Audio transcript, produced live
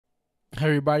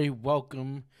Everybody,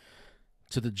 welcome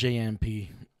to the JMP.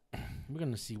 We're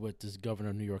gonna see what this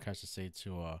governor of New York has to say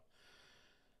to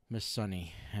Miss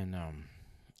Sunny, and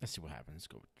let's see what happens. Let's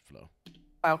go with the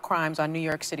flow. Crimes on New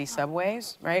York City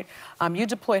subways, right? You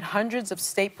deployed hundreds of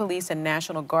state police and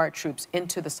National Guard troops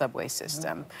into the subway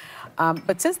system.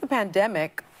 But since the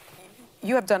pandemic,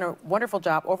 you have done a wonderful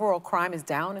job. Overall crime is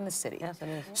down in the city. Yes, it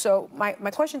is. So my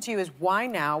question to you is, why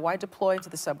now? Why deploy into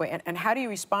the subway? And how do you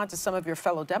respond to some of your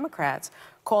fellow Democrats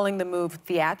calling the move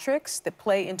theatrics that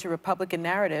play into Republican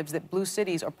narratives that blue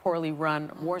cities are poorly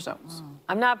run war zones?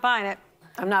 I'm not buying it.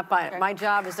 I'm not buying it. My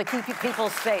job is to keep people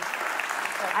safe.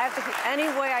 I have to keep, any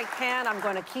way I can, I'm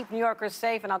going to keep New Yorkers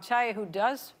safe. And I'll tell you who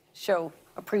does show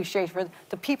appreciation for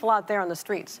the people out there on the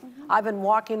streets. I've been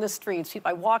walking the streets.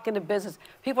 I walk into business.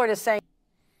 People are just saying.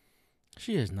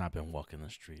 She has not been walking the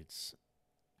streets.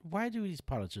 Why do these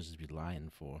politicians be lying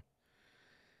for?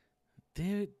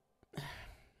 There's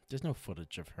no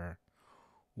footage of her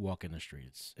walking the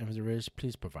streets. And if there is,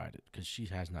 please provide it, because she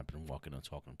has not been walking and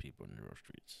talking to people in the real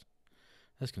streets.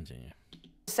 Let's continue.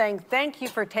 Saying thank you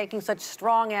for taking such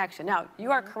strong action. Now,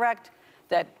 you are correct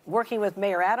that working with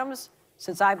Mayor Adams,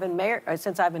 since I've been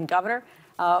governor,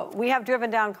 we have driven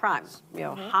down crimes. You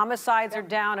know, homicides are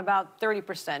down about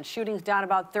 30%, shootings down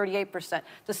about 38%.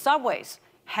 The subways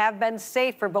have been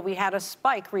safer, but we had a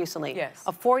spike recently,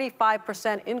 a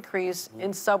 45% increase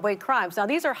in subway crimes. Now,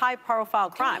 these are high-profile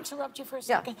crimes. Can I interrupt you for a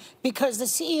second? Yeah. Because the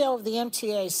CEO of the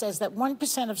MTA says that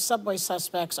 1% of subway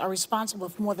suspects are responsible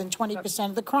for more than 20%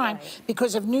 of the crime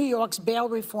because of New York's bail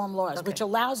reform laws, which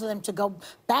allows them to go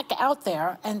back out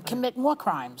there and commit more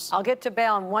crimes. I'll get to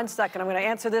bail in 1 second. I'm going to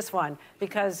answer this one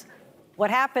because what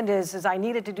happened is I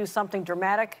needed to do something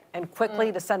dramatic and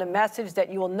quickly to send a message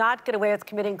that you will not get away with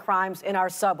committing crimes in our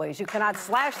subways. You cannot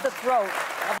slash the throat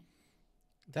of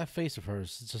that face of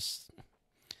hers is just...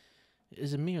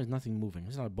 Is it me or is nothing moving?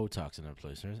 There's not a Botox in that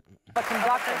place, right? a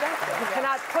conductor. You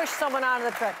cannot push someone onto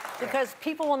the track because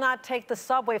people will not take the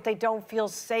subway if they don't feel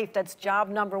safe. That's job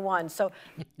number one. So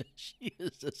she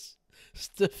is just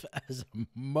stiff as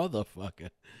a motherfucker.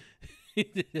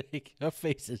 Her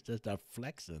face is just not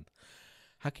flexing.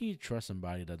 How can you trust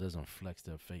somebody that doesn't flex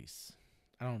their face?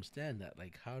 I don't understand that.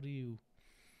 Like, how do you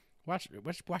watch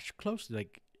closely?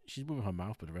 Like, she's moving her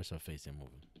mouth, but the rest of her face ain't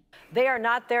moving. They are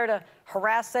not there to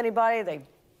harass anybody.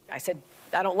 I said,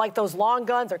 I don't like those long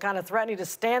guns. They're kind of threatening to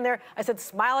stand there. I said,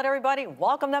 smile at everybody,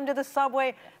 welcome them to the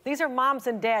subway. These are moms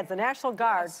and dads. The National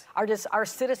Guard are just our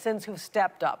citizens who've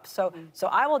stepped up. So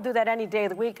I will do that any day of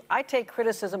the week. I take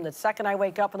criticism the second I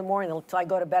wake up in the morning until I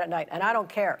go to bed at night, and I don't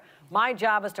care. My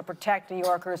job is to protect New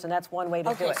Yorkers, and that's one way to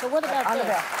do it. Okay, so what about this?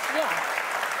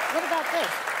 Yeah. What about this?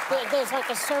 There's like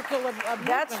a circular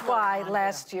That's why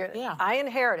last year I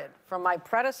inherited from my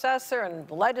predecessor and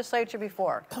the legislature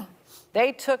before.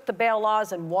 They took the bail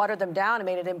laws and watered them down and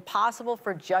made it impossible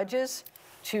for judges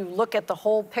to look at the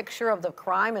whole picture of the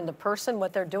crime and the person,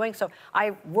 what they're doing. So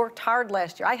I worked hard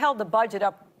last year. I held the budget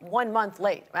up 1 month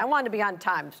late. I wanted to be on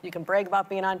time. So you can brag about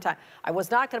being on time. I was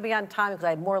not going to be on time because I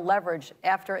had more leverage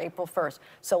after April 1st.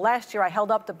 So last year I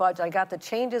held up the budget. I got the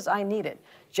changes I needed.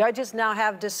 Judges now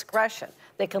have discretion.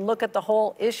 They can look at the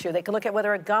whole issue. They can look at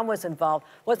whether a gun was involved.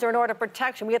 Was there an order of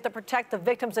protection? We have to protect the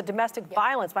victims of domestic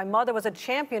violence. My mother was a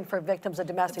champion for victims of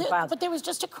domestic violence. But there was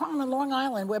just a crime on Long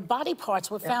Island where body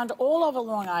parts were found all over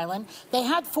Long Island. They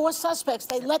had 4 suspects.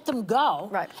 They let them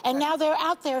go. And now they're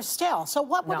out there still. So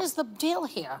what is the deal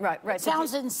here? It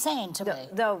sounds insane to me.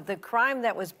 No, the crime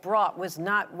that was brought was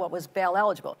not what was bail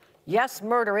eligible. Yes,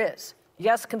 murder is.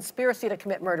 Yes, conspiracy to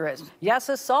commit murder is. Yes,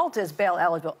 assault is bail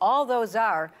eligible. All those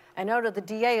are. I know that the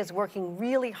DA is working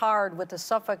really hard with the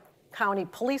Suffolk County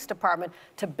Police Department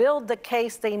to build the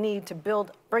case they need to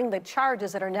bring the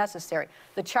charges that are necessary.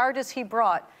 The charges he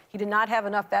brought, he did not have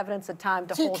enough evidence at time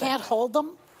to hold them. So you can't hold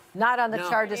them? Not on the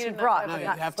charges he brought.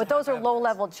 But those are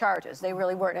low-level charges. They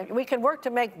really weren't. And we can work to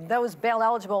make those bail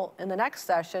eligible in the next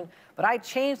session, but I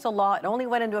changed the law. It only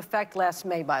went into effect last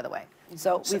May, by the way.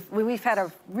 So we've had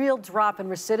a real drop in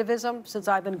recidivism since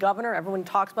I've been governor. Everyone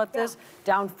talks about this,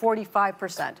 down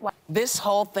 45%. This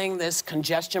whole thing, this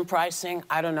congestion pricing,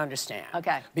 I don't understand.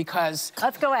 Okay. Because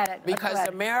let's go at it.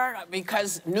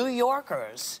 Because New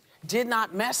Yorkers did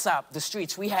not mess up the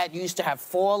streets. We used to have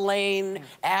 4-lane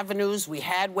avenues. We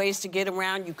had ways to get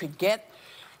around. You could get.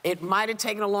 It might have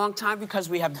taken a long time because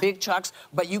we have big trucks,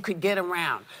 but you could get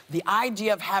around. The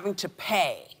idea of having to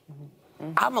pay.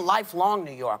 I'm a lifelong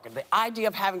New Yorker. The idea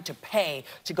of having to pay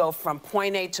to go from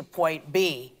point A to point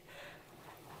B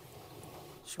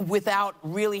without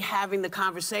really having the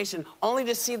conversation, only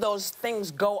to see those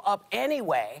things go up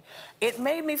anyway. It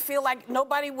made me feel like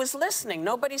nobody was listening.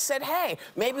 Nobody said, hey,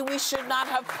 maybe we should not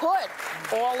have put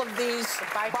all of these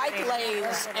bike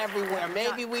lanes everywhere.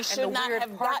 Maybe we should not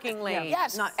have parking lanes.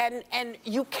 Yes, and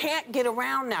you can't get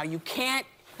around now. You can't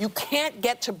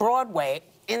get to Broadway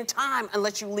in time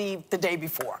unless you leave the day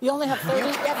before. You only have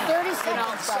 30 seconds. You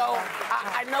know, so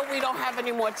I know we don't have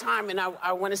any more time, and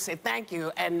I want to say thank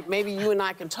you, and maybe you and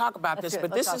I can talk about this,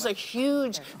 but this is a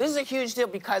huge deal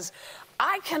because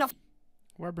I can.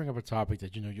 Why bring up a topic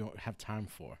that you don't have time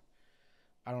for?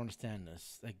 I don't understand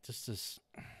this. Like, this is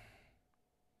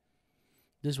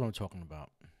what I'm talking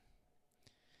about.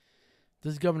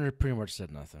 This governor pretty much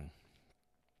said nothing.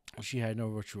 She had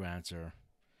no true answer.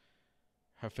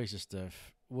 Her face is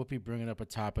stiff. Whoopi bringing up a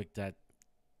topic that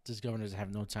this governor doesn't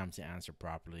have no time to answer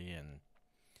properly. And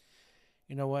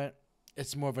you know what?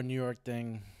 It's more of a New York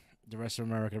thing. The rest of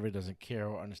America really doesn't care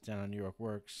or understand how New York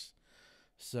works.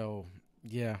 So,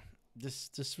 yeah, this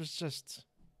was just...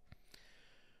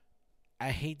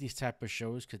 I hate these type of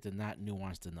shows because they're not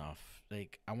nuanced enough.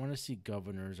 Like, I want to see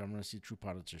governors, I want to see true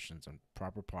politicians on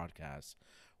proper podcasts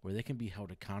where they can be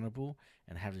held accountable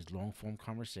and have these long-form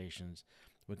conversations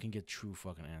where we can get true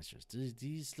fucking answers.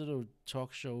 These little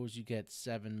talk shows, you get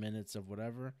 7 minutes of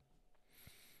whatever.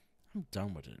 I'm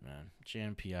done with it, man.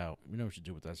 JMP out. You know what you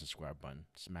do with that subscribe button.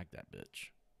 Smack that bitch.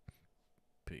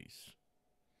 Peace.